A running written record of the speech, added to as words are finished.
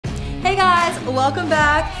Hey guys, welcome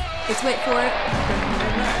back. It's wait for it,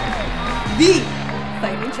 the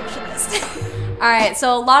Fight Nutritionist. All right,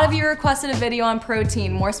 so a lot of you requested a video on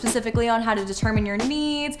protein, more specifically on how to determine your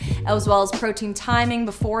needs, as well as protein timing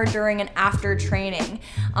before, during, and after training.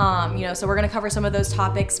 So we're gonna cover some of those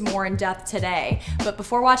topics more in depth today. But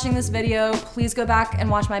before watching this video, please go back and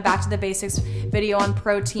watch my Back to the Basics video on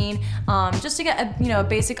protein, just to get a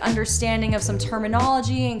basic understanding of some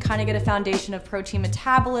terminology and kind of get a foundation of protein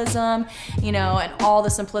metabolism, and all the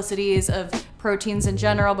simplicities of proteins in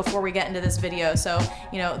general before we get into this video. So,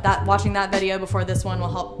 watching that video before this one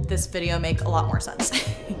will help this video make a lot more sense.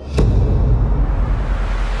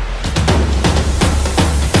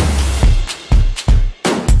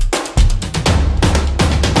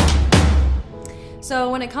 So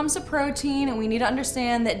when it comes to protein, we need to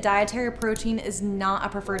understand that dietary protein is not a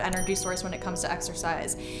preferred energy source when it comes to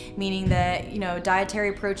exercise, meaning that,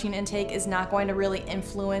 dietary protein intake is not going to really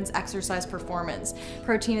influence exercise performance.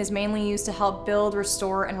 Protein is mainly used to help build,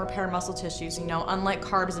 restore, and repair muscle tissues, unlike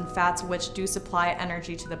carbs and fats, which do supply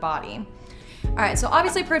energy to the body. All right, so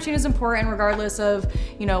obviously protein is important regardless of,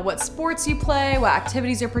 what sports you play, what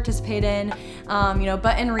activities you participate in,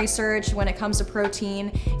 but in research, when it comes to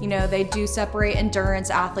protein, they do separate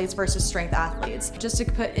endurance athletes versus strength athletes. Just to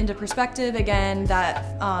put into perspective, again,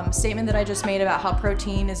 that statement that I just made about how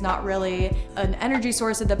protein is not really an energy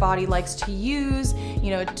source that the body likes to use,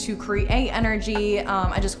 to create energy.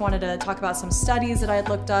 I just wanted to talk about some studies that I had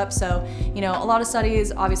looked up. So, a lot of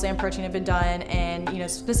studies obviously on protein have been done, and,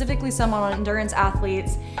 specifically some on endurance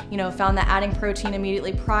athletes, found that adding protein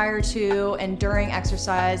immediately prior to and during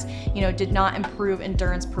exercise, did not improve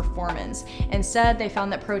endurance performance. Instead, they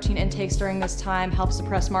found that protein intakes during this time helped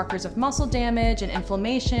suppress markers of muscle damage and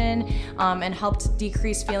inflammation, and helped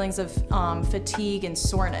decrease feelings of fatigue and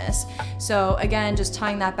soreness. So again, just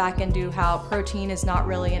tying that back into how protein is not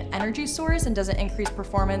really an energy source and doesn't increase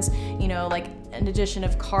performance, like an addition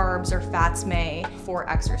of carbs or fats may for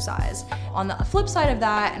exercise. On the flip side of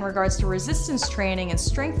that, in regards to resistance training and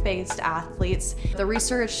strength-based athletes, the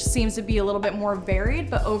research seems to be a little bit more varied,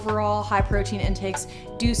 but overall high protein intakes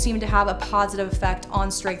do seem to have a positive effect on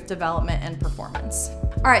strength development and performance.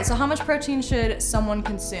 All right, so how much protein should someone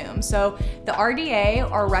consume? So the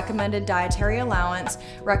RDA, or recommended dietary allowance,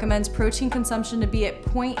 recommends protein consumption to be at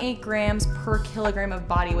 0.8 grams per kilogram of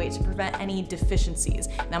body weight to prevent any deficiencies.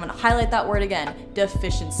 And I'm gonna highlight that word again,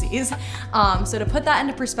 deficiencies. So to put that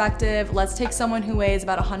into perspective, let's take someone who weighs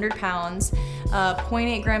about 100 pounds.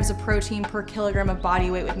 0.8 grams of protein per kilogram of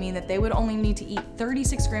body weight would mean that they would only need to eat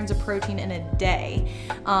 36 grams of protein in a day.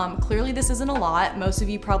 Clearly this isn't a lot. Most of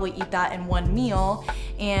you probably eat that in one meal.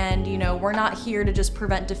 And we're not here to just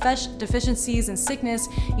prevent deficiencies and sickness.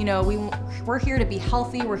 We're here to be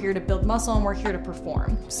healthy, we're here to build muscle, and we're here to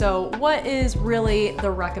perform. So what is really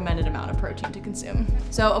the recommended amount of protein to consume?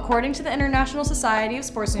 So according to the International Society of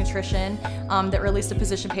Sports Nutrition, that released a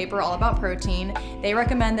position paper all about protein, they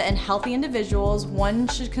recommend that in healthy individuals, one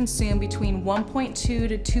should consume between 1.2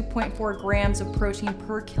 to 2.4 grams of protein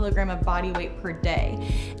per kilogram of body weight per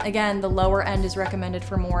day. Again, the lower end is recommended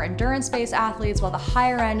for more endurance-based athletes, while the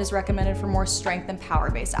higher end is recommended for more strength and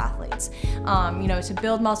power-based athletes. To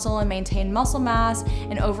build muscle and maintain muscle mass,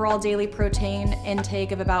 an overall daily protein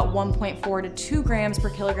intake of about 1.4 to 2 grams per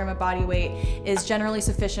kilogram of body weight is generally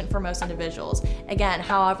sufficient for most individuals. Again,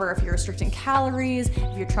 however, if you're restricting calories,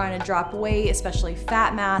 if you're trying to drop weight, especially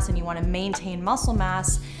fat mass, and you want to maintain muscle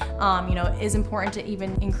mass, it is important to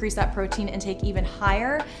even increase that protein intake even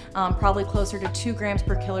higher, probably closer to 2 grams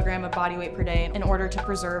per kilogram of body weight per day, in order to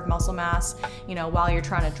preserve muscle mass, while you're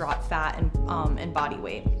trying to drop fat and body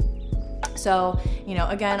weight. So,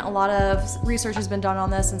 again, a lot of research has been done on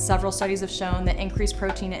this, and several studies have shown that increased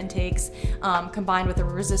protein intakes combined with the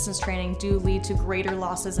resistance training do lead to greater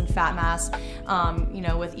losses in fat mass,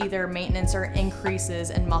 with either maintenance or increases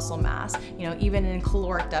in muscle mass, even in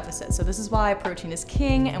caloric deficit. So this is why protein is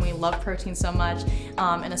king, and we love protein so much,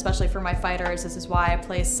 and especially for my fighters, this is why I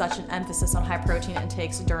place such an emphasis on high protein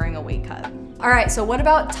intakes during a weight cut. All right, so what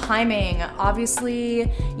about timing?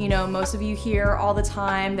 Obviously, most of you hear all the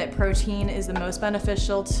time that protein is the most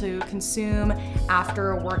beneficial to consume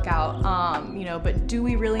after a workout, but do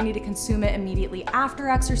we really need to consume it immediately after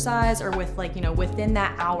exercise, or within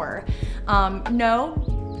that hour?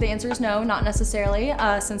 No. The answer is no, not necessarily,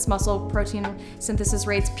 since muscle protein synthesis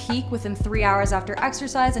rates peak within 3 hours after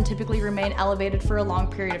exercise and typically remain elevated for a long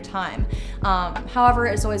period of time. However,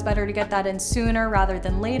 it's always better to get that in sooner rather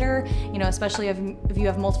than later, especially if you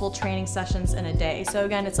have multiple training sessions in a day. So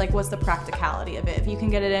again, it's like, what's the practicality of it? If you can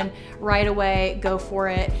get it in right away, go for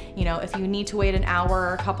it. If you need to wait an hour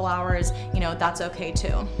or a couple hours, that's okay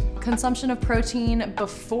too. Consumption of protein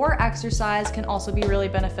before exercise can also be really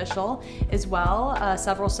beneficial as well.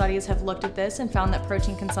 Several studies have looked at this and found that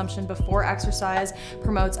protein consumption before exercise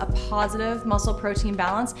promotes a positive muscle protein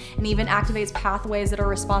balance and even activates pathways that are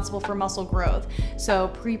responsible for muscle growth. So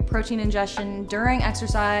protein ingestion during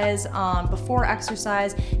exercise, before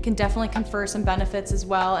exercise can definitely confer some benefits as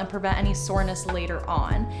well and prevent any soreness later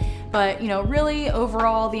on. But really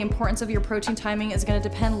overall, the importance of your protein timing is going to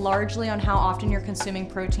depend largely on how often you're consuming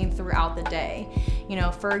protein throughout the day.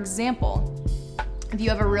 For example, if you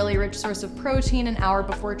have a really rich source of protein an hour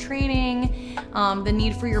before training, the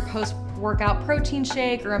need for your post-workout protein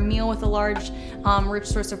shake or a meal with a large rich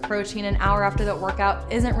source of protein an hour after that workout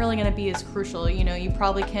isn't really going to be as crucial. You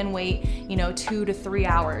probably can wait 2 to 3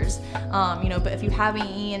 hours, but if you haven't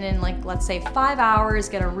eaten in, like, let's say 5 hours,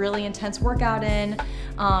 get a really intense workout in,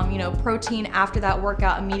 protein after that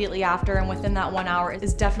workout, immediately after and within that 1 hour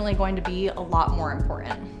is definitely going to be a lot more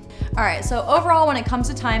important. All right, so overall, when it comes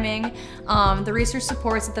to timing, the research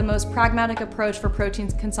supports that the most pragmatic approach for protein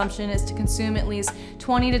consumption is to consume at least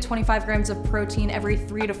 20 to 25 grams of protein every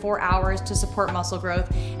 3 to 4 hours to support muscle growth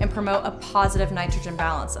and promote a positive nitrogen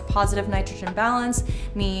balance. A positive nitrogen balance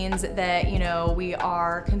means that, we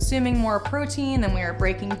are consuming more protein than we are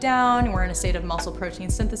breaking down, and we're in a state of muscle protein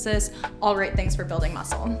synthesis. All great things for building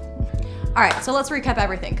muscle. All right, so let's recap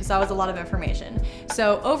everything because that was a lot of information.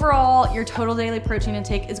 So overall, your total daily protein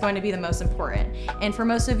intake is going to be the most important. And for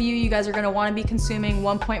most of you, you guys are going to want to be consuming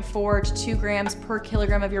 1.4 to 2 grams per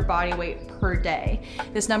kilogram of your body weight per day.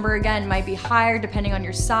 This number, again, might be higher depending on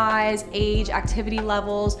your size, age, activity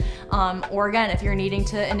levels, or again, if you're needing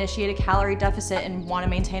to initiate a calorie deficit and want to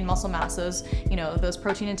maintain muscle mass, those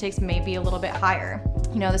protein intakes may be a little bit higher.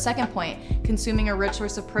 The second point, consuming a rich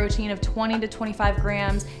source of protein of 20 to 25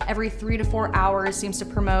 grams every 3 to 4 hours seems to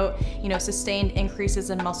promote, sustained increases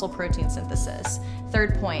in muscle protein synthesis.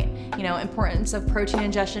 Third point, importance of protein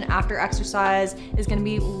ingestion after exercise is going to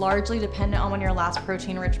be largely dependent on when your last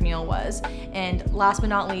protein-rich meal was. And last but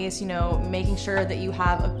not least, making sure that you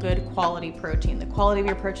have a good quality protein. The quality of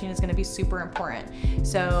your protein is going to be super important.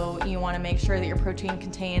 So you want to make sure that your protein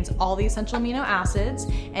contains all the essential amino acids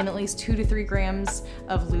and at least 2 to 3 grams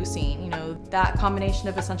of leucine. That combination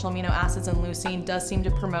of essential amino acids and leucine does seem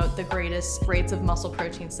to promote the greatest rates of muscle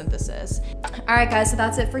protein synthesis. All right, guys, so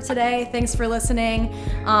that's it for today. Thanks for listening.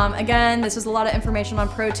 Again, this was a lot of information on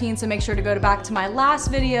protein, so make sure to go back to my last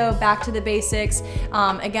video, Back to the Basics,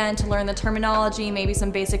 again, to learn the terminology, maybe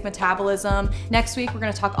some basic metabolism. Next week, we're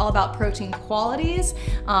gonna talk all about protein qualities,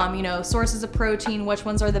 sources of protein, which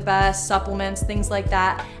ones are the best, supplements, things like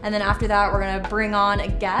that. And then after that, we're gonna bring on a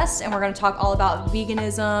guest and we're gonna talk all about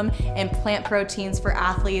veganism and plant proteins for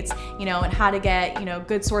athletes, and how to get,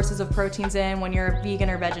 good sources of proteins in when you're a vegan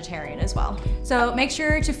or vegetarian as well. So make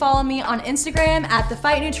sure to follow me on Instagram at The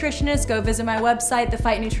Fight Nutritionist. Go visit my website,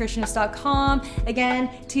 thefightnutritionist.com. Again,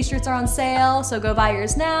 t-shirts are on sale, so go buy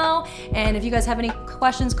yours now. And if you guys have any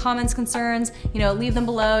questions, comments, concerns, leave them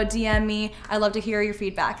below, DM me. I'd love to hear your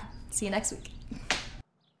feedback. See you next week.